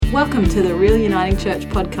Welcome to the Real Uniting Church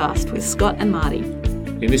podcast with Scott and Marty.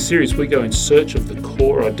 In this series, we go in search of the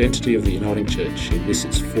core identity of the Uniting Church in this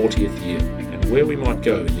its 40th year and where we might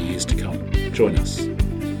go in the years to come. Join us.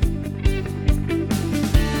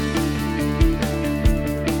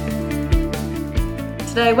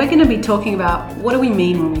 Today we're going to be talking about what do we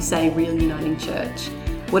mean when we say Real Uniting Church?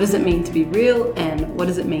 What does it mean to be real and what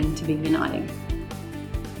does it mean to be uniting?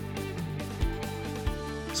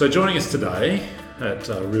 So joining us today at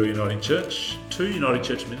Real Uniting Church, two Uniting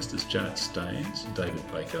Church ministers, Janet Staines and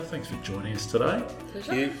David Baker. Thanks for joining us today.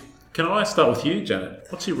 Pleasure. Can I start with you, Janet?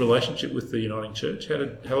 What's your relationship with the Uniting Church?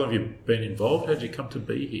 How long have you been involved? How did you come to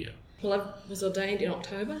be here? Well, I was ordained in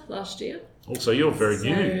October last year. Also, you're very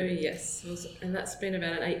new. Yes, and that's been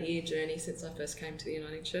about an 8-year journey since I first came to the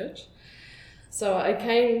Uniting Church. So I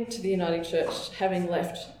came to the Uniting Church having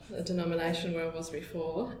left a denomination where I was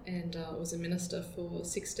before, and I was a minister for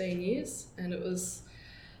 16 years, and it was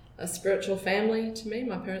a spiritual family to me.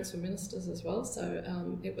 My parents were ministers as well, so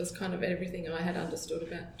it was kind of everything I had understood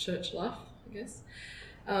about church life, I guess.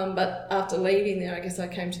 But after leaving there, I guess I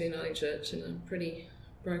came to the Uniting Church in a pretty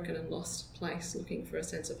broken and lost place, looking for a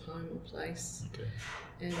sense of home or place. Okay.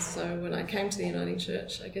 And so when I came to the Uniting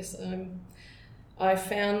Church, I guess I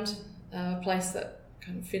found a place that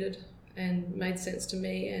kind of fitted and made sense to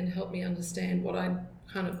me and helped me understand what I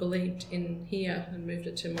kind of believed in here and moved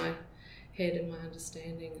it to my head and my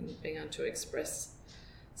understanding and being able to express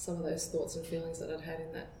some of those thoughts and feelings that I'd had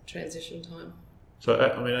in that transition time. So,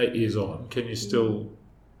 8 years on, can you still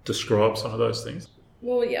describe some of those things?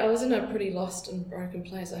 Well, yeah, I was in a pretty lost and broken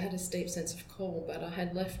place. I had a deep sense of call, but I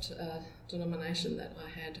had left a denomination that I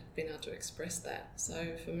had been able to express that.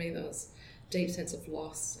 So for me, there was a deep sense of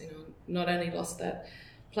loss. Not only lost that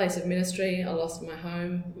place of ministry, I lost my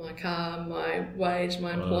home, my car, my wage,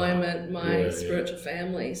 my employment, my spiritual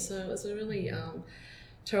family. So it was a really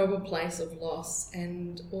terrible place of loss,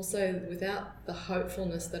 and also without the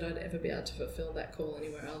hopefulness that I'd ever be able to fulfill that call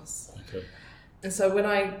anywhere else. Okay. And so when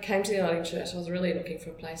I came to the Uniting Church, I was really looking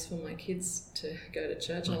for a place for my kids to go to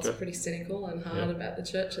church. I was pretty cynical and hard about the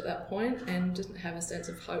church at that point and didn't have a sense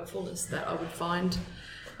of hopefulness that I would find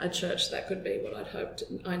a church that could be what I'd hoped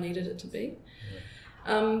I needed it to be.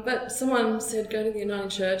 But someone said, go to the Uniting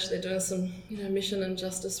Church. They're doing some mission and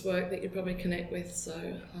justice work that you'd probably connect with.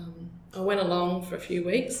 So I went along for a few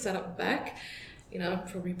weeks, sat up back,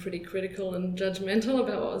 probably pretty critical and judgmental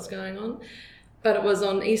about what was going on. But it was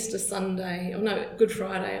on Easter Sunday, Good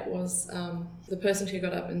Friday, it was the person who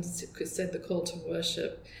got up and said the call to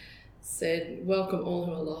worship said, welcome all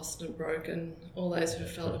who are lost and broken, all those who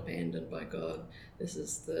felt abandoned by God. This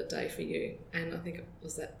is the day for you. And I think it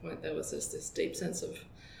was that point there was just this deep sense of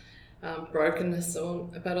brokenness,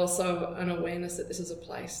 but also an awareness that this is a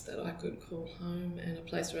place that I could call home and a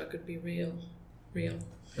place where I could be real.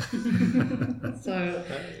 So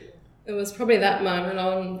it was probably that moment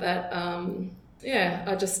on that...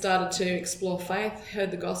 I just started to explore faith, heard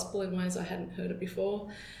the gospel in ways I hadn't heard it before.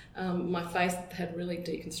 My faith had really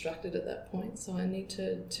deconstructed at that point, so I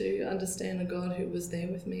needed to understand a God who was there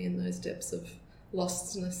with me in those depths of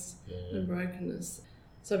lostness and brokenness.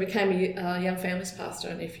 So I became a young families pastor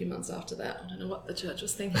only a few months after that. I don't know what the church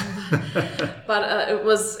was thinking, but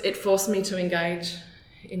it forced me to engage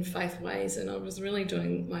in faith ways, and I was really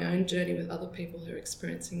doing my own journey with other people who are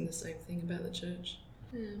experiencing the same thing about the church.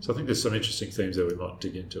 Yeah. So I think there's some interesting themes there we might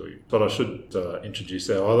dig into. But I should introduce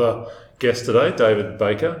our other guest today, David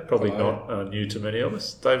Baker, probably not new to many of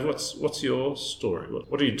us. Dave, what's your story?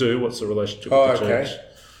 What do you do? What's the relationship with the church?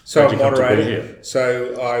 So I'm moderator.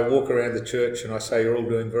 So I walk around the church and I say, you're all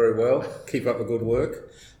doing very well. Keep up the good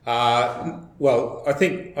work. Well, I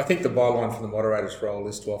think the byline for the moderator's role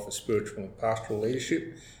is to offer spiritual and pastoral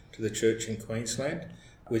leadership to the church in Queensland,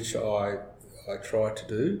 which I try to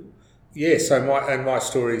do. Yeah, so my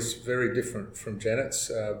story is very different from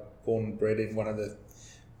Janet's. Born and bred in one of the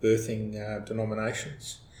birthing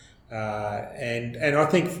denominations, and I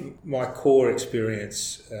think my core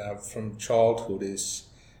experience from childhood is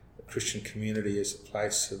a Christian community as a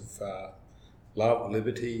place of love,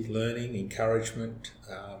 liberty, learning, encouragement.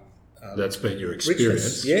 That's been your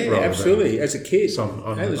experience, yeah, absolutely. As a kid,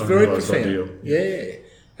 it was very profound. Ideal. Yeah,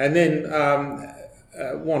 and then.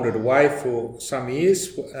 Wandered away for some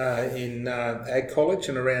years in Ag College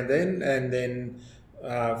and around then, and then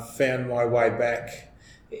found my way back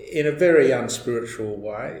in a very unspiritual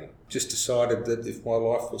way. Just decided that if my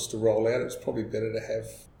life was to roll out, it's probably better to have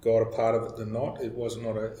God a part of it than not. It was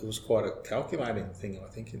quite a calculating thing, I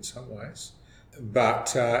think, in some ways.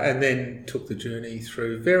 But and then took the journey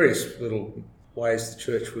through various little ways the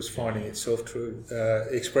church was finding itself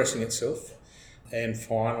expressing itself. And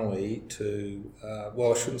finally to,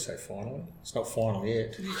 I shouldn't say finally, it's not final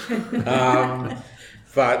yet,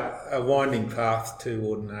 but a winding path to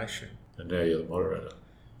ordination. And now you're the moderator.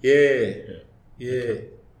 Yeah.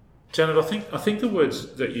 Janet, I think the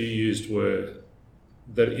words that you used were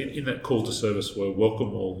that in that call to service were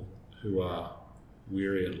welcome all who are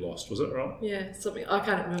weary and lost. Was that right? Yeah, something I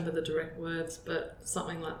can't remember the direct words, but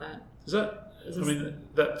something like that. Is that?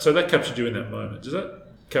 So that captured you in that moment. Does that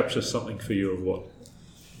capture something for you of what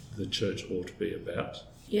the church ought to be about?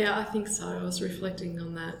 Yeah, I think so. I was reflecting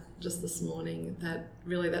on that just this morning. That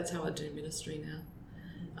really, that's how I do ministry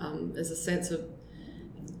now. There's a sense of.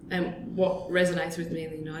 And what resonates with me in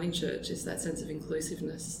the Uniting Church is that sense of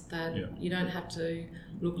inclusiveness, that you don't have to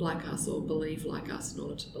look like us or believe like us in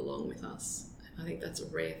order to belong with us. I think that's a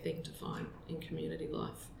rare thing to find in community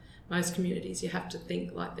life. Most communities, you have to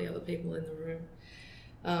think like the other people in the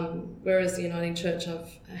room. Whereas the Uniting Church,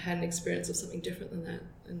 I've had an experience of something different than that.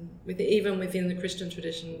 And even within the Christian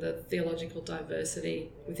tradition, the theological diversity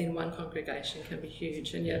within one congregation can be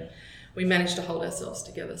huge, and yet we manage to hold ourselves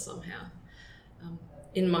together somehow.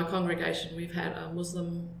 In my congregation, we've had a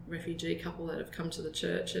Muslim refugee couple that have come to the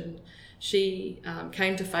church, and she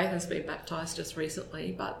came to faith and has been baptised just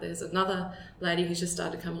recently, but there's another lady who's just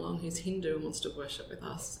started to come along who's Hindu and wants to worship with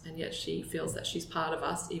us, and yet she feels that she's part of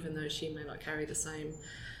us even though she may not carry the same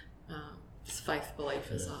faith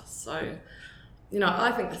belief as us. So,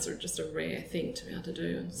 I think that's just a rare thing to be able to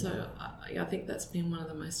do, and so I think that's been one of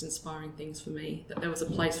the most inspiring things for me, that there was a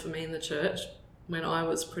place for me in the church when I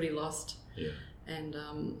was pretty lost. And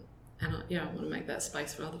I want to make that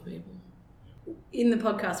space for other people. In the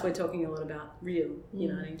podcast, we're talking a lot about real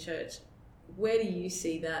Uniting Church. Where do you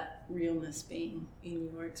see that realness being in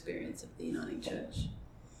your experience of the Uniting Church?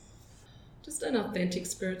 Just an authentic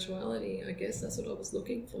spirituality, I guess. That's what I was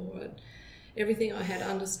looking for. Everything I had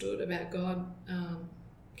understood about God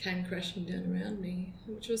came crashing down around me,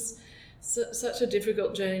 which was such a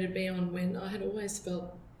difficult journey to be on when I had always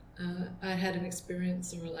felt I had an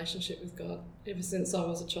experience, a relationship with God. Ever since I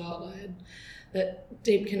was a child, I had that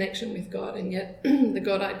deep connection with God, and yet the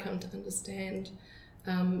God I'd come to understand,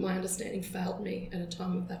 my understanding failed me at a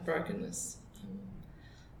time of that brokenness.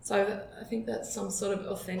 So I think that's some sort of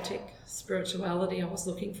authentic spirituality I was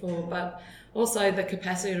looking for, but also the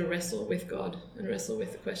capacity to wrestle with God and wrestle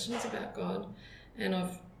with the questions about God. And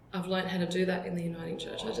I've learned how to do that in the Uniting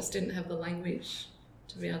Church. I just didn't have the language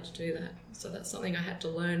to be able to do that. So that's something I had to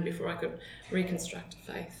learn before I could reconstruct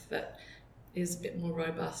a faith that is a bit more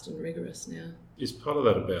robust and rigorous now. Is part of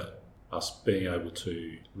that about us being able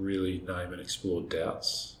to really name and explore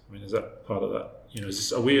doubts? I mean, is that part of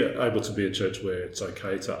that? Are we able to be a church where it's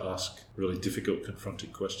okay to ask really difficult,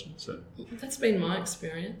 confronting questions? That's been my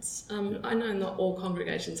experience. I know not all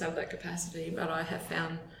congregations have that capacity, but I have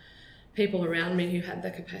found people around me who had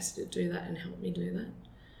the capacity to do that and helped me do that.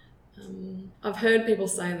 I've heard people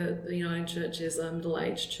say that the Uniting Church is a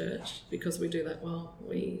middle-aged church because we do that well.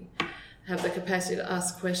 We have the capacity to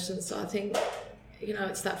ask questions. So I think,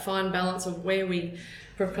 it's that fine balance of where we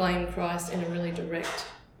proclaim Christ in a really direct,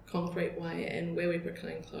 concrete way and where we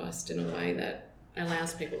proclaim Christ in a way that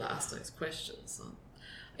allows people to ask those questions. So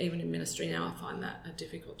even in ministry now, I find that a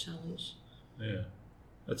difficult challenge. Yeah.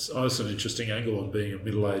 That's an interesting angle on being a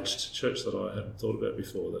middle-aged church that I hadn't thought about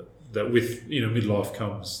before, that with midlife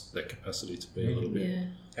comes that capacity to be a little bit. Yeah,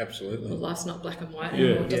 absolutely. Well, life's not black and white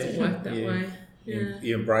anymore. It doesn't work that way.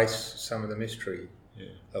 You embrace some of the mystery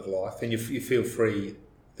of life, and you feel free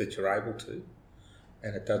that you're able to,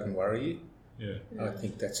 and it doesn't worry you. I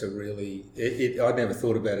think that's a really... I never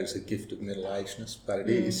thought about it as a gift of middle-agedness, but it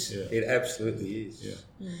is. Yeah. It absolutely is.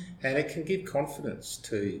 Yeah. And it can give confidence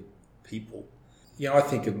to people. I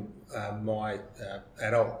think of my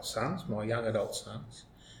adult sons, my young adult sons,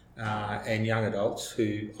 and young adults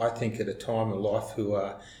who I think at a time of life who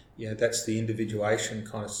are, that's the individuation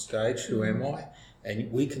kind of stage, who am I?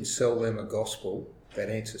 And we can sell them a gospel that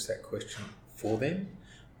answers that question for them,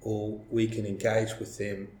 or we can engage with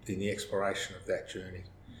them in the exploration of that journey.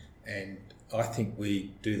 And I think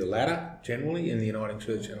we do the latter generally in the Uniting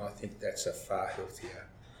Church, and I think that's a far healthier,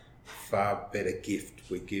 far better gift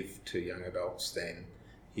we give to young adults than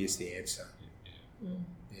here's the answer.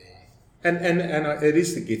 And it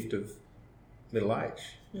is the gift of middle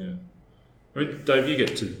age. Yeah. I mean, Dave, you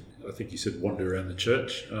get to, I think you said, wander around the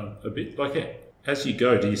church a bit. As you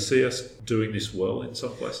go, do you see us doing this well in some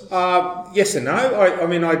places? Yes and no.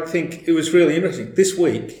 I think it was really interesting. This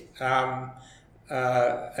week, an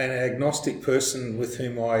agnostic person with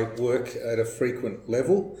whom I work at a frequent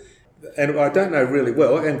level, and I don't know really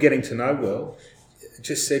well, and getting to know well,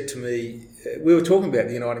 just said to me, we were talking about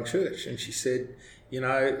the Uniting Church, and she said,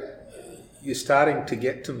 you're starting to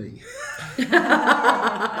get to me.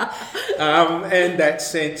 And that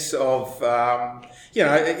sense of,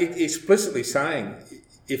 explicitly saying,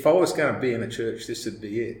 if I was going to be in a church, this would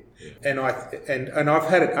be it. Yeah. And I've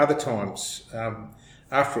had it other times.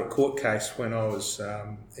 After a court case, when I was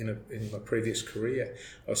in my previous career,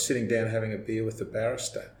 I was sitting down having a beer with the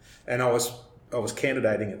barrister, and I was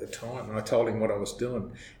candidating at the time, and I told him what I was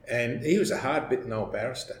doing, and he was a hard-bitten old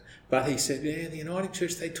barrister, but he said, "Yeah, the Uniting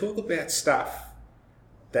Church, they talk about stuff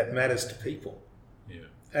that matters to people." Yeah.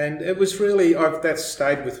 And it was really that's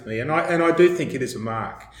stayed with me, and I do think it is a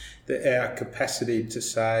mark that our capacity to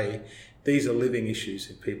say these are living issues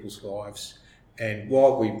in people's lives, and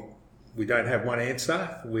while we don't have one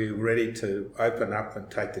answer, we're ready to open up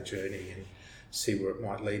and take the journey and see where it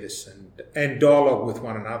might lead us, and dialogue with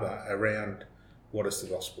one another around what does the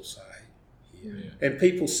gospel say here. Yeah. And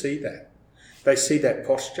people see that. They see that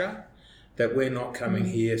posture, that we're not coming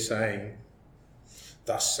here saying,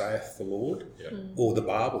 "Thus saith the Lord," or the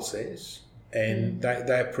Bible says, and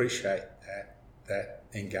they appreciate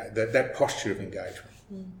that posture of engagement.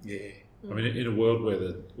 Yeah. I mean, in a world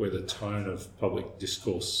where the tone of public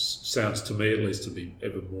discourse sounds, to me at least, to be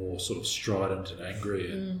ever more sort of strident and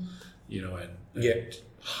angry and and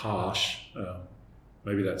harsh,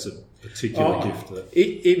 maybe that's a particular gift.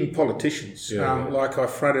 Even politicians, like I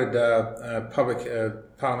fronted a public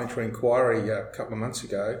parliamentary inquiry a couple of months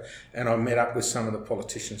ago, and I met up with some of the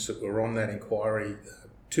politicians that were on that inquiry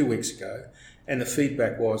 2 weeks ago, and the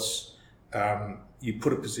feedback was, you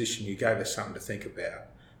put a position, you gave us something to think about,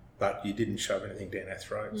 but you didn't shove anything down our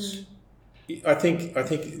throats. I think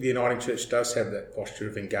the Uniting Church does have that posture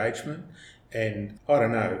of engagement, and I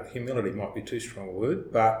don't know, humility might be too strong a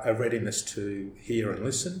word, but a readiness to hear and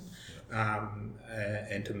listen,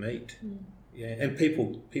 and to meet. Yeah, and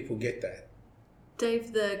people get that.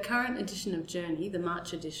 Dave, the current edition of Journey, the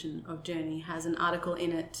March edition of Journey, has an article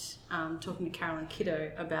in it talking to Carolyn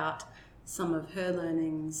Kiddo about some of her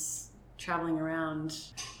learnings travelling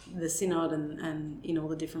around the synod and in all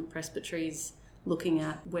the different presbyteries, looking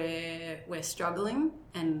at where we're struggling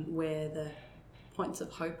and where the points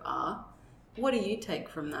of hope are. What do you take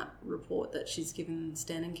from that report that she's given the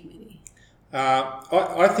Standing Committee?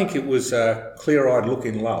 I think it was a clear-eyed look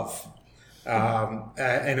in love,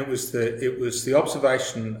 and it was the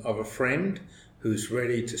observation of a friend who's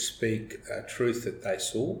ready to speak truth that they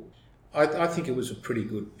saw. I think it was a pretty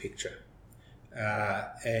good picture,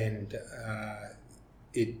 and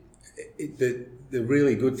the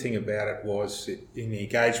really good thing about it was in the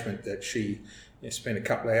engagement that she spent a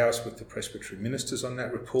couple of hours with the Presbytery ministers on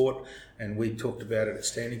that report, and we talked about it at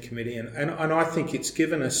Standing Committee, and I think it's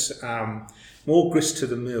given us more grist to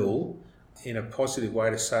the mill in a positive way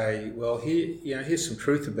to say, well, here's some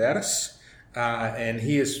truth about us, and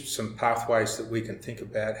here's some pathways that we can think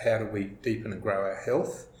about. How do we deepen and grow our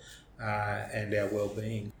health and our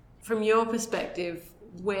well-being? From your perspective,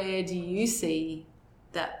 where do you see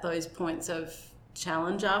that those points of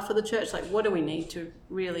challenge are for the church? Like, what do we need to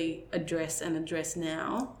really address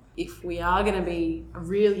now if we are going to be a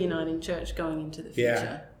real uniting church going into the future?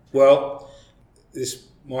 Yeah. Well, this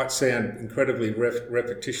might sound incredibly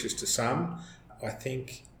repetitious to some. I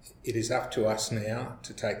think it is up to us now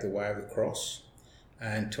to take the way of the cross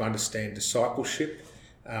and to understand discipleship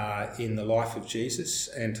in the life of Jesus,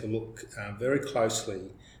 and to look very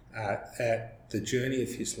closely at the journey of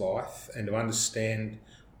his life, and to understand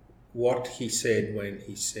what he said when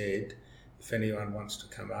he said, "If anyone wants to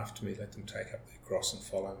come after me, let them take up their cross and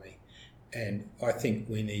follow me." And I think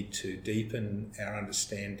we need to deepen our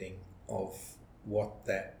understanding of what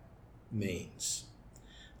that means.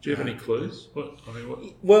 Do you have any clues? Well,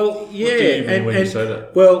 yeah. What do you mean when you say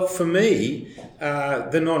that? Well, for me,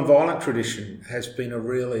 the non-violent tradition has been a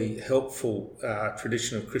really helpful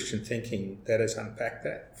tradition of Christian thinking that has unpacked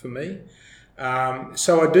that for me.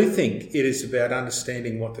 So I do think it is about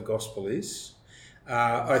understanding what the gospel is.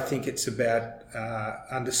 I think it's about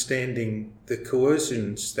understanding the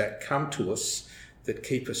coercions that come to us that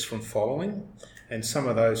keep us from following. And some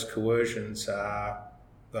of those coercions are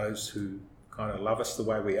those who kind of love us the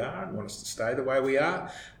way we are and want us to stay the way we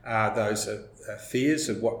are. Those are fears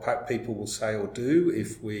of what people will say or do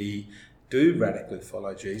if we do radically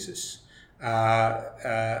follow Jesus.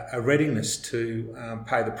 A readiness to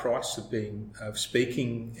pay the price of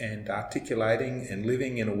speaking and articulating and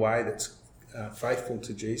living in a way that's faithful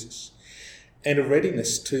to Jesus, and a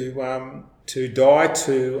readiness to die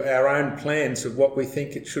to our own plans of what we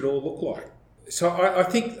think it should all look like. So I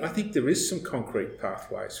think there is some concrete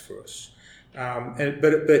pathways for us,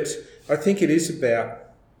 but I think it is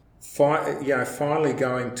about finally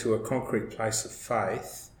going to a concrete place of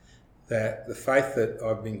faith that the faith that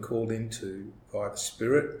I've been called into by the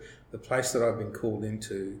Spirit, the place that I've been called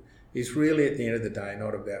into, is really at the end of the day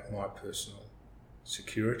not about my personal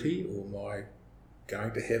security or my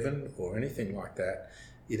going to heaven or anything like that.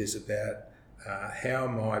 It is about how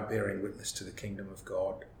am I bearing witness to the kingdom of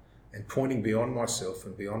God and pointing beyond myself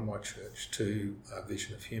and beyond my church to a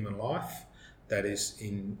vision of human life that is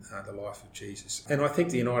in the life of Jesus. And I think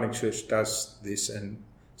the Uniting Church does this, and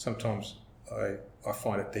sometimes I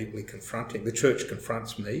find it deeply confronting. The church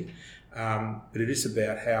confronts me, but it is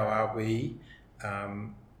about how are we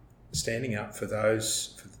standing up for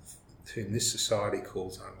those whom this society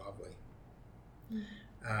calls unlovely.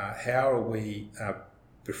 How are we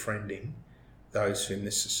befriending those whom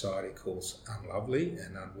this society calls unlovely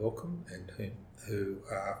and unwelcome, and who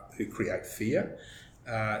create fear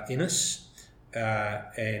in us?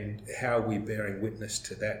 And how are we bearing witness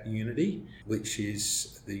to that unity, which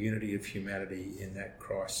is the unity of humanity in that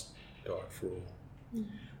Christ died for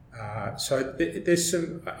all. So there's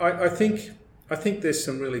some. I think there's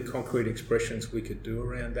some really concrete expressions we could do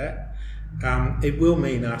around that. It will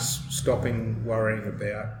mean us stopping worrying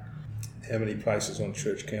about how many places on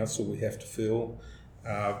church council we have to fill.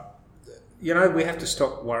 We have to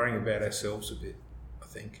stop worrying about ourselves a bit, I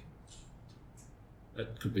think.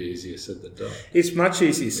 That could be easier said than done. It's much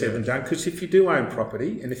easier said than done, because if you do own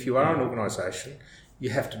property and if you are an organisation,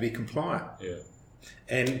 you have to be compliant. Yeah.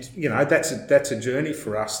 And, that's a journey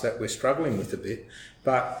for us that we're struggling with a bit.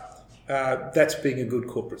 But that's being a good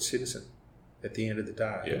corporate citizen at the end of the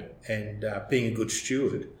day. Yeah. And being a good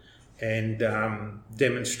steward and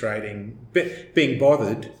demonstrating, being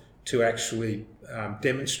bothered to actually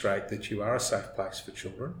demonstrate that you are a safe place for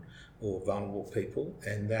children or vulnerable people,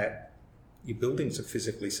 and that your buildings are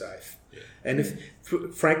physically safe. Yeah. And if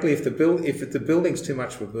the building's too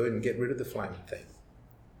much of a burden, get rid of the flaming thing.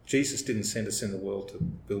 Jesus didn't send us in the world to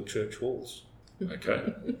build church walls.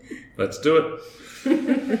 Okay, let's do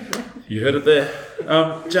it. You heard it there.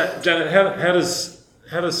 Janet,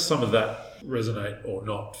 how does some of that resonate or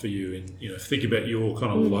not for you in, think about your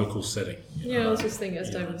kind of local setting? I was just thinking, as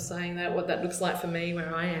David was saying, that what that looks like for me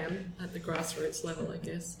where I am at the grassroots level, I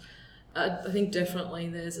guess. I think definitely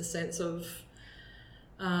there's a sense of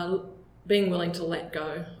being willing to let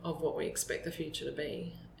go of what we expect the future to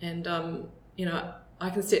be. And, I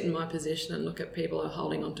can sit in my position and look at people who are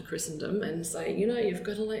holding on to Christendom and say, you've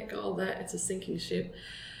got to let go of that. It's a sinking ship.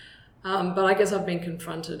 But I guess I've been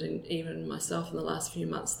confronted, and even myself in the last few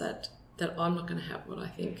months, that I'm not going to have what I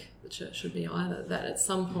think the church should be either. That at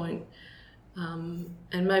some point, and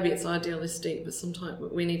maybe it's idealistic, but sometimes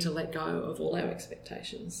we need to let go of all our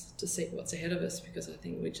expectations to see what's ahead of us, because I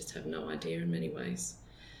think we just have no idea in many ways.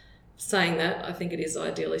 Saying that, I think it is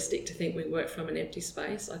idealistic to think we work from an empty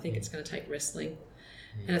space. I think it's going to take wrestling,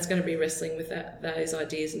 and it's going to be wrestling with those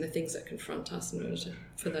ideas and the things that confront us in order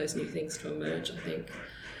for those new things to emerge, I think.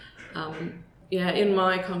 In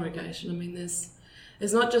my congregation,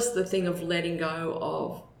 there's not just the thing of letting go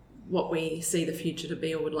of what we see the future to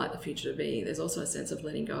be or would like the future to be. There's also a sense of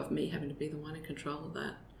letting go of me having to be the one in control of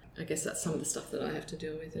that. I guess that's some of the stuff that I have to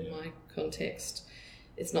deal with in my context.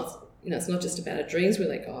 It's not, it's not just about our dreams we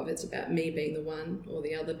let go of. It's about me being the one, or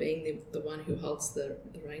the other being the one who holds the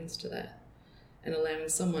reins to that, and allowing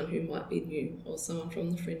someone who might be new or someone from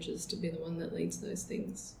the fringes to be the one that leads those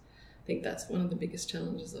things. I think that's one of the biggest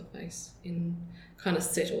challenges I face in kind of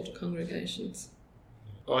settled congregations.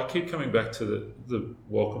 I keep coming back to the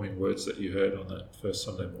welcoming words that you heard on that first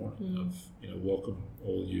Sunday morning of, welcome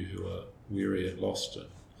all you who are weary and lost.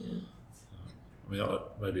 And,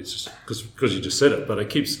 maybe it's just because you just said it, but it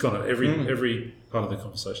keeps kind of every part of the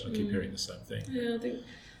conversation I keep hearing the same thing. Yeah, I think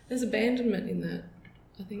there's abandonment in that.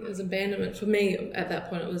 I think there's abandonment. For me, at that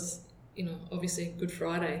point, it was, obviously Good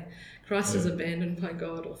Friday. Christ is abandoned by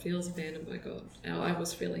God, or feels abandoned by God. I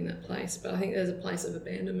was feeling that place. But I think there's a place of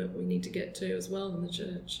abandonment we need to get to as well in the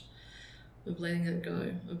church, of letting it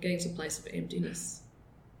go, of getting to a place of emptiness,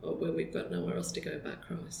 or where we've got nowhere else to go but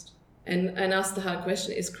Christ. And ask the hard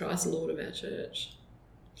question, is Christ Lord of our church?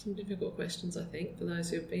 Some difficult questions, I think, for those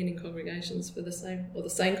who have been in congregations for the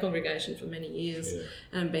same congregation for many years,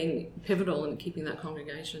 and been pivotal in keeping that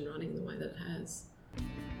congregation running the way that it has.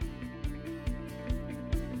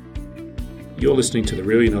 You're listening to the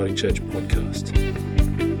Real Uniting Church podcast.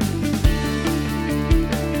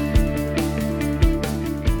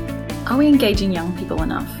 Are we engaging young people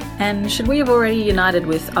enough? And should we have already united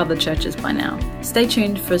with other churches by now? Stay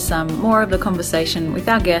tuned for some more of the conversation with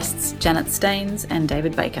our guests, Janet Staines and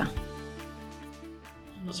David Baker.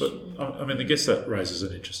 So, I guess that raises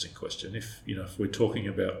an interesting question. If we're talking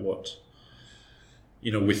about what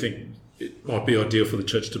we think it might be ideal for the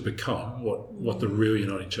church to become what the real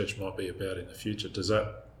Uniting Church might be about in the future. Does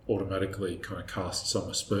that automatically kind of cast some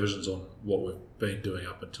aspersions on what we've been doing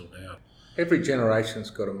up until now? Every generation's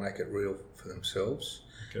got to make it real for themselves.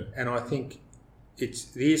 Okay. And I think the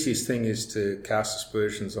easiest thing is to cast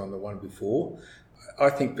aspersions on the one before. I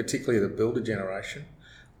think particularly the builder generation,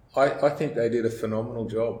 I think they did a phenomenal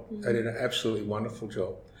job. They did an absolutely wonderful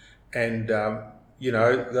job. And,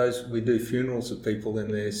 we do funerals of people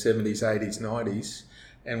in their 70s, 80s, 90s,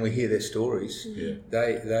 and we hear their stories. Yeah.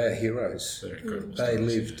 They are heroes. They're incredible They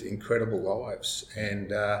stories, lived incredible lives.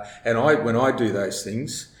 And when I do those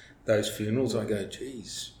things, those funerals, I go,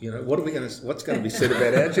 geez, what's going to be said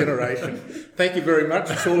about our generation? Thank you very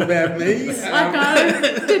much. It's all about me.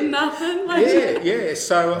 I did nothing. Yeah.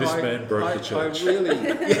 So This man broke the church. I really.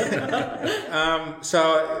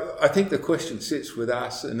 So I think the question sits with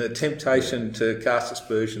us and the temptation to cast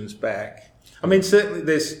aspersions back. I mean, certainly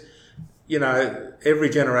there's,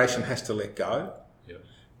 every generation has to let go. Yeah.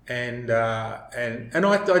 And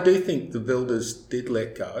I do think the builders did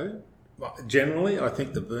let go. Generally, I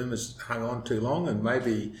think the boomers hung on too long, and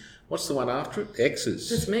maybe what's the one after it?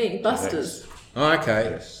 X's. It's me. Busters. Okay.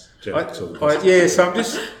 Yes. So I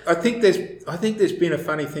think there's been a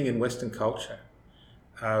funny thing in Western culture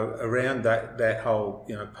around that whole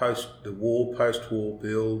post-war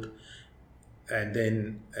build, and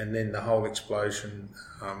then the whole explosion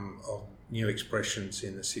of new expressions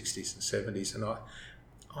in the 60s and 70s, and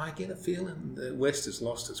I get a feeling the West has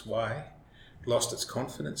lost its way. Lost its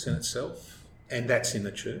confidence in itself, and that's in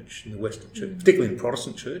the church, in the Western church, particularly in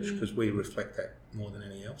Protestant church, because we reflect that more than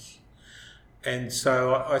anything else. And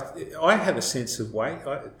so I have a sense of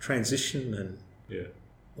transition and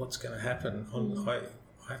what's going to happen.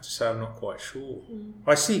 I have to say I'm not quite sure.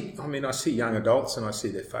 I see young adults and I see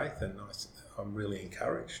their faith, and I'm really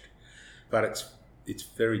encouraged, but it's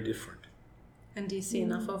very different. And do you see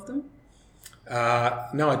enough of them?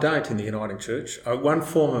 No, I don't in the Uniting Church. One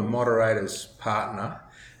former moderator's partner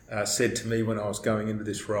said to me when I was going into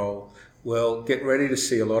this role, well, get ready to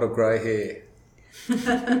see a lot of grey hair.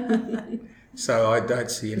 So I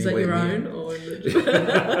don't see anywhere Is that your near. own or in the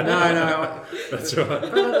No. That's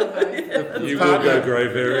right. You will go grey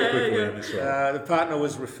very quickly in this role. The partner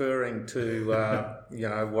was referring to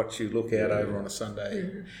what you look out over on a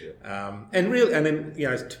Sunday,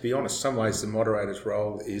 to be honest, some ways the moderator's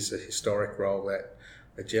role is a historic role that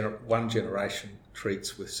one generation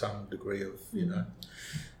treats with some degree of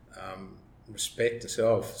respect, and say,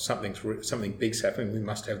 if something big's happening, we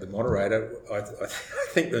must have the moderator. I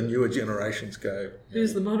think the newer generations go,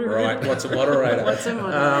 who's the moderator? Right, what's a moderator? What's a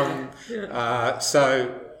moderator?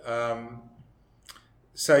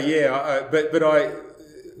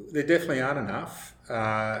 There definitely aren't enough,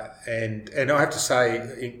 and I have to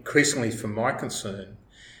say, increasingly, from my concern,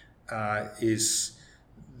 is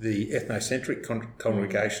the ethnocentric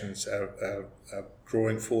congregations are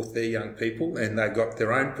drawing forth their young people, and they've got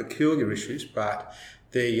their own peculiar issues, but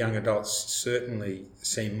their young adults certainly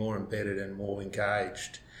seem more embedded and more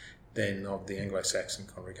engaged than of the Anglo-Saxon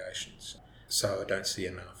congregations. So I don't see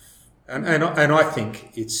enough. And I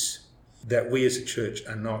think it's that we as a church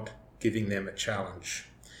are not giving them a challenge.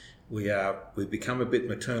 We've become a bit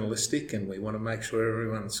maternalistic, and we want to make sure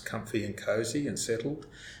everyone's comfy and cosy and settled.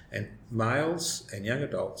 And males and young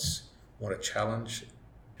adults want a challenge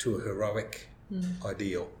to a heroic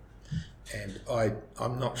ideal. And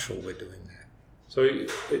I'm not sure we're doing that. So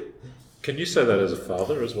can you say that as a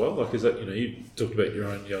father as well? Like, is that, you talked about your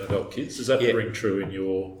own young adult kids. Does that ring true in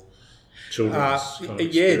your children's kind of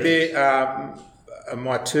experience?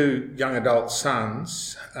 My two young adult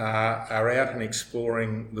sons are out and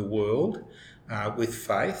exploring the world with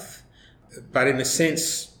faith, but in a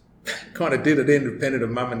sense kind of did it independent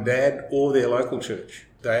of mum and dad or their local church.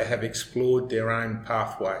 They have explored their own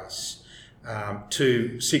pathways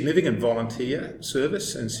to significant volunteer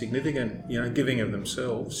service and significant, giving of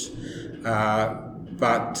themselves.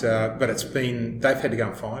 But they've had to go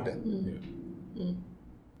and find it.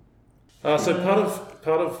 So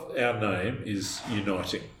part of our name is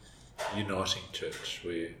uniting church.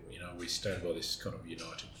 We stand by this kind of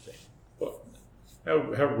uniting thing. How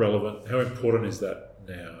relevant, how important is that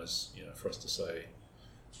now? As for us to say,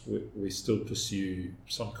 we still pursue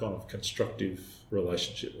some kind of constructive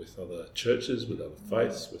relationship with other churches, with other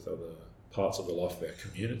faiths, with other parts of the life of our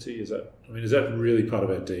community. Is that really part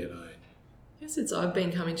of our DNA? Yeah, since I've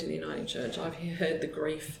been coming to the Uniting Church, I've heard the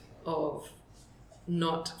grief of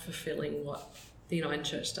not fulfilling what the Uniting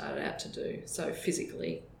Church started out to do, so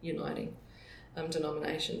physically uniting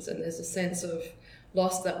denominations. And there's a sense of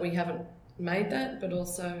loss that we haven't made that, but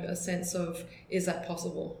also a sense of, is that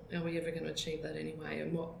possible? Are we ever going to achieve that anyway?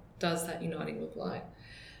 And what does that uniting look like?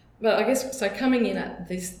 But I guess, so coming in at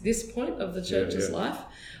this point of the church's life,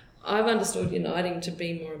 I've understood uniting to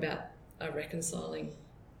be more about a reconciling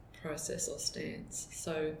process or stance.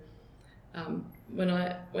 So when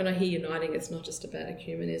I hear uniting, it's not just about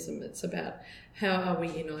ecumenism, it's about how are we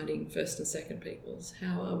uniting first and second peoples?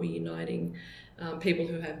 How are we uniting people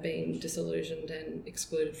who have been disillusioned and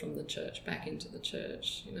excluded from the church back into the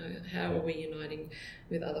church? You know, how are we uniting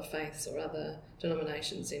with other faiths or other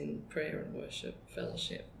denominations in prayer and worship,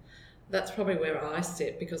 fellowship? That's probably where I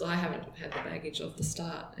sit, because I haven't had the baggage of the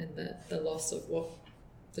start and the loss of what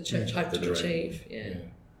the church hoped to achieve.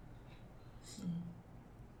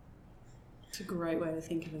 It's a great way to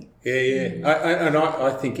think of it.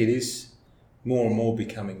 I think it is more and more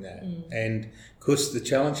becoming that. And of course, the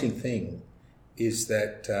challenging thing is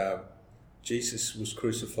that Jesus was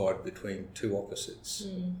crucified between two opposites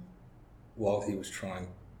while he was trying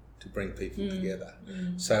to bring people together.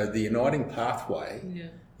 So the uniting pathway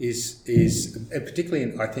is and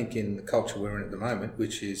particularly I think in the culture we're in at the moment,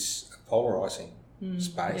 which is a polarising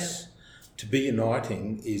space, to be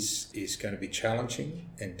uniting is going to be challenging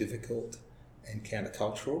and difficult and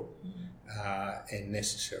countercultural and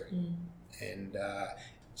necessary. And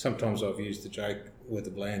sometimes I've used the joke, we're the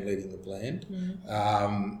bland leading the bland.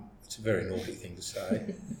 It's a very naughty thing to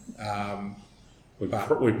say. We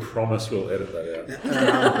promise we'll edit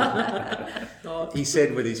that out. He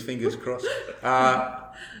said with his fingers crossed.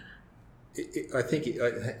 I think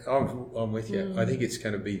I'm with you. I think it's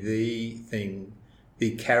going to be the thing,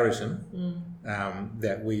 the charism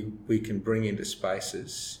that we can bring into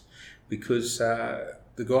spaces, because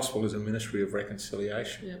the gospel is a ministry of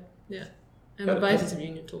reconciliation. And the Baptist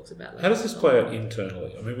Union talks about that. How does this play out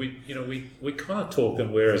internally? I mean, we kind of talk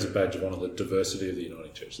and wear as a badge of honour the diversity of the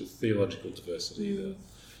Uniting Church, the theological diversity, the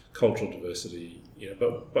cultural diversity. You know,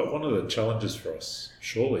 but one of the challenges for us,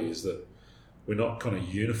 surely, is that we're not kind of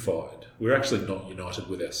unified. We're actually not united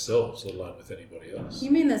with ourselves, let alone with anybody else.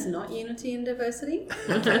 You mean there's not unity in diversity?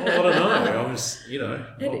 I don't know. I'm just,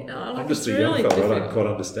 I'm just a young fellow. I don't quite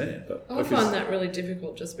understand. But I find that really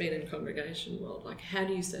difficult, just being in congregation world. Like, how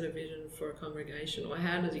do you set a vision for a congregation, or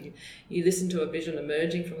how do you listen to a vision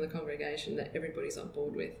emerging from the congregation that everybody's on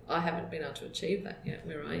board with? I haven't been able to achieve that yet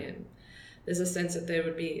where I am. There's a sense that there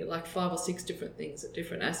would be like 5 or 6 different things that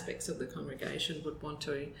different aspects of the congregation would want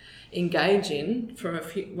to engage in for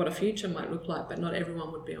what a future might look like, but not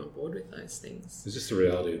everyone would be on board with those things. Is this the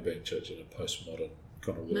reality of being church in a postmodern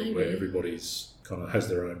kind of world where everybody's kind of has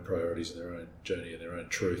their own priorities and their own journey and their own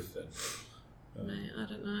truth? And I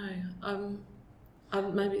don't know.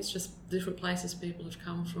 Maybe it's just different places people have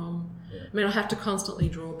come from. I mean, I have to constantly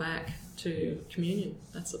draw back to communion.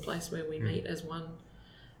 That's the place where we meet as one.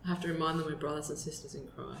 I have to remind them we're brothers and sisters in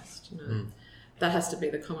Christ. You know, that has to be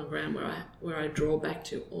the common ground where I draw back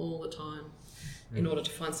to all the time, in order to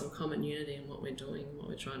find some common unity in what we're doing and what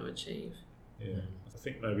we're trying to achieve. Yeah, I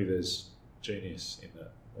think maybe there's genius in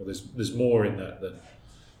that, or there's more in that than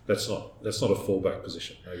that's not a fallback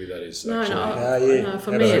position. Maybe that is actually no. For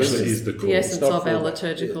me, it's is the essence of our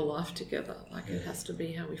liturgical life together. Like it has to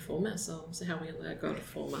be how we form ourselves, how we allow God to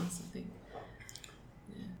form us. I think.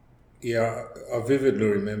 Yeah, I vividly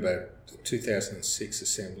remember the 2006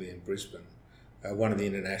 assembly in Brisbane. One of the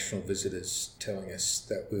international visitors telling us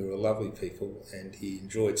that we were lovely people and he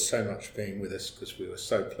enjoyed so much being with us because we were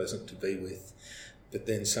so pleasant to be with, but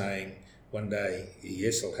then saying one day,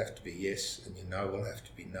 yes, will have to be yes, and no will have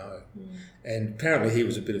to be no. And apparently he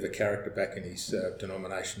was a bit of a character back in his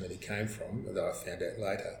denomination that he came from, that I found out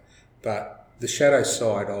later. But the shadow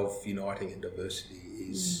side of uniting in diversity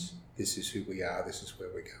is this is who we are, this is where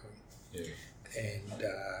we're going. Yeah. And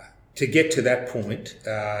to get to that point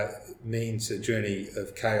means a journey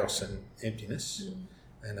of chaos and emptiness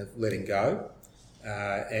and of letting go.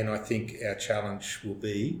 And I think our challenge will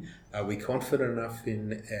be, are we confident enough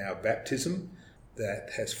in our baptism that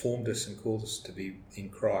has formed us and called us to be in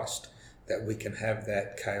Christ that we can have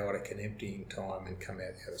that chaotic and emptying time and come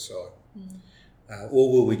out the other side?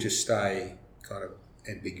 Or will we just stay kind of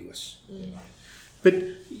ambiguous? But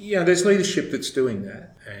there's leadership that's doing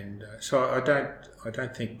that, and so I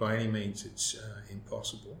don't think by any means it's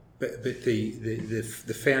impossible. But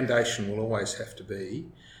the foundation will always have to be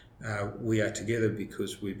we are together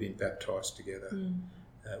because we've been baptised together.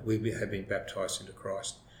 We have been baptised into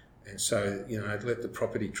Christ, and so let the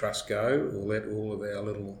property trust go, or let all of our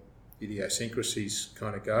little idiosyncrasies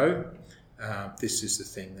kind of go. This is the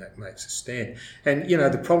thing that makes us stand. And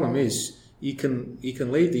the problem is. You can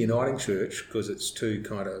leave the Uniting Church because it's too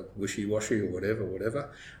kind of wishy-washy or whatever,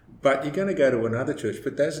 But you're going to go to another church,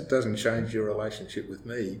 but that doesn't change your relationship with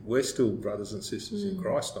me. We're still brothers and sisters in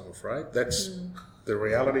Christ, I'm afraid. That's the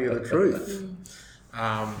reality of the truth.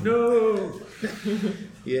 No!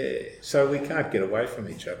 Yeah, so we can't get away from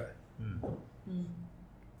each other.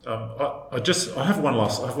 I have one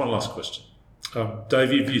last question.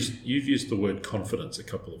 Dave, you've used the word confidence a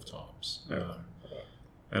couple of times,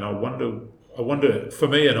 and I wonder. For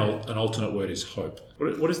me, an alternate word is hope.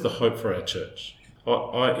 What is the hope for our church?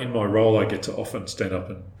 In my role, I get to often stand up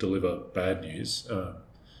and deliver bad news,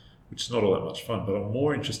 which is not all that much fun. But I'm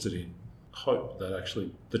more interested in hope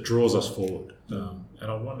that draws us forward. And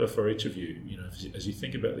I wonder for each of you, as you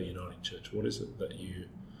think about the Uniting Church, what is it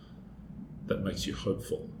that makes you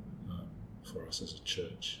hopeful for us as a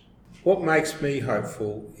church? What makes me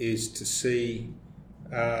hopeful is to see,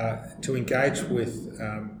 to engage with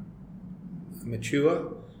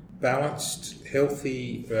mature, balanced,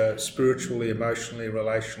 healthy, spiritually, emotionally,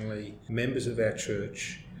 relationally members of our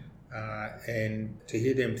church, and to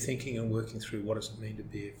hear them thinking and working through what does it mean to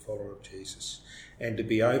be a follower of Jesus, and to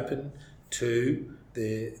be open to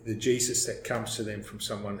the Jesus that comes to them from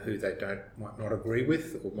someone who they might not agree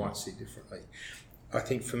with or might see differently. I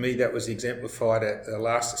think for me that was exemplified at the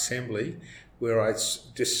last assembly, where I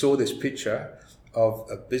just saw this picture of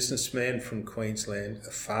a businessman from Queensland,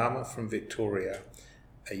 a farmer from Victoria,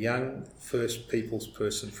 a young First Peoples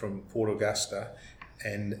person from Port Augusta,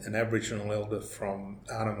 and an Aboriginal elder from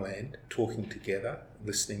Arnhem Land talking together,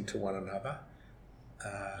 listening to one another.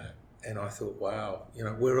 And I thought, wow,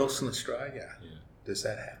 where else in Australia does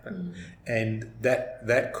that happen? And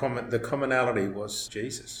the commonality was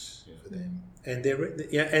Jesus for them. And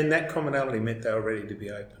and that commonality meant they were ready to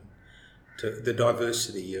be open to the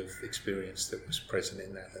diversity of experience that was present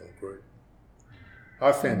in that little group.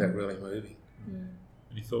 I found that really moving.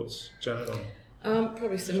 Any thoughts, Janet, on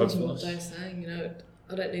probably similar to what Dave's saying.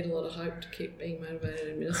 I don't need a lot of hope to keep being motivated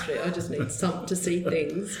in ministry. I just need something to see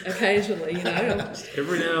things occasionally,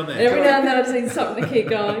 Every now and then. Every now and then I just need something to keep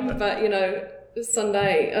going. But,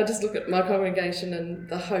 Sunday, I just look at my congregation and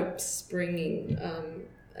the hope springing.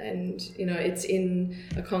 And, it's in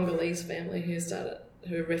a Congolese family who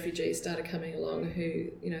are refugees, started coming along, who,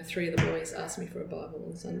 3 of the boys asked me for a Bible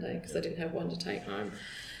on Sunday because they didn't have one to take home.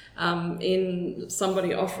 In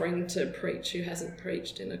somebody offering to preach who hasn't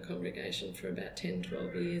preached in a congregation for about 10,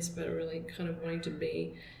 12 years, but are really kind of wanting to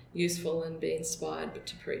be useful and be inspired, but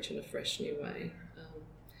to preach in a fresh new way.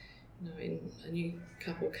 In a new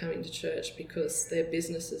couple coming to church because their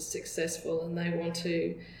business is successful and they want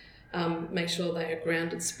to make sure they are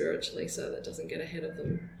grounded spiritually so that it doesn't get ahead of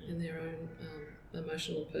them in their own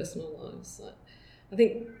emotional and personal lives. I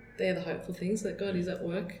think they're the hopeful things, that God is at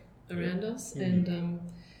work around us,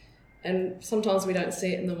 and sometimes we don't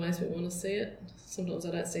see it in the ways we want to see it. Sometimes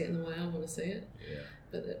I don't see it in the way I want to see it.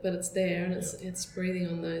 But it's there, and it's breathing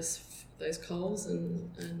on those coals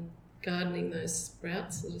and gardening those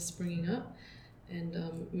sprouts that are springing up, and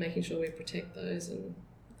making sure we protect those and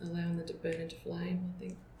allowing them to burn into flame. I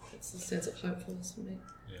think that's a sense of hopefulness for me.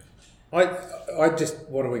 I just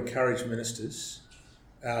want to encourage ministers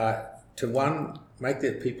to, one, make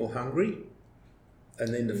their people hungry,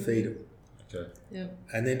 and then to feed them. Okay. Yeah.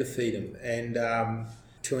 And then to feed them, and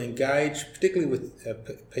to engage, particularly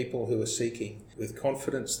with people who are seeking, with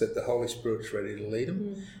confidence that the Holy Spirit's ready to lead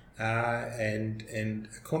them, and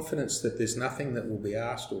a confidence that there's nothing that will be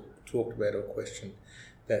asked or talked about or questioned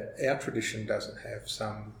that our tradition doesn't have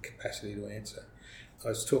some capacity to answer. I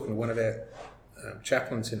was talking to one of our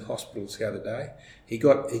chaplains in hospitals the other day. He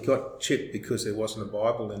got chipped because there wasn't a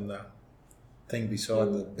Bible in the thing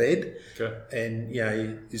beside the bed. Okay. And,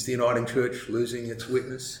 is the Uniting Church losing its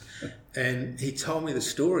witness? And he told me the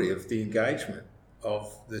story of the engagement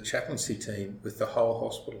of the chaplaincy team with the whole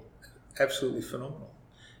hospital. Absolutely phenomenal.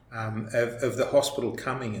 Of the hospital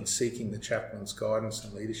coming and seeking the chaplain's guidance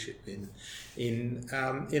and leadership in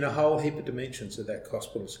a whole heap of dimensions of that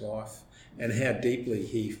hospital's life, and how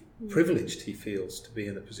deeply privileged he feels to be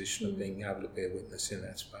in the position of being able to bear witness in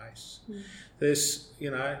that space. There's,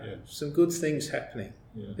 some good things happening.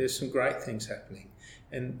 There's some great things happening.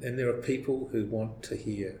 And there are people who want to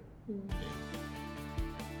hear.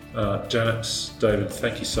 Janet, David,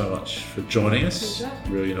 thank you so much for joining us.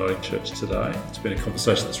 Real Uniting Church today. It's been a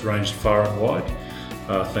conversation that's ranged far and wide.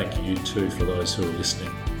 Thank you too for those who are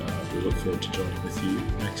listening. We look forward to joining with you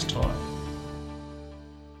next time.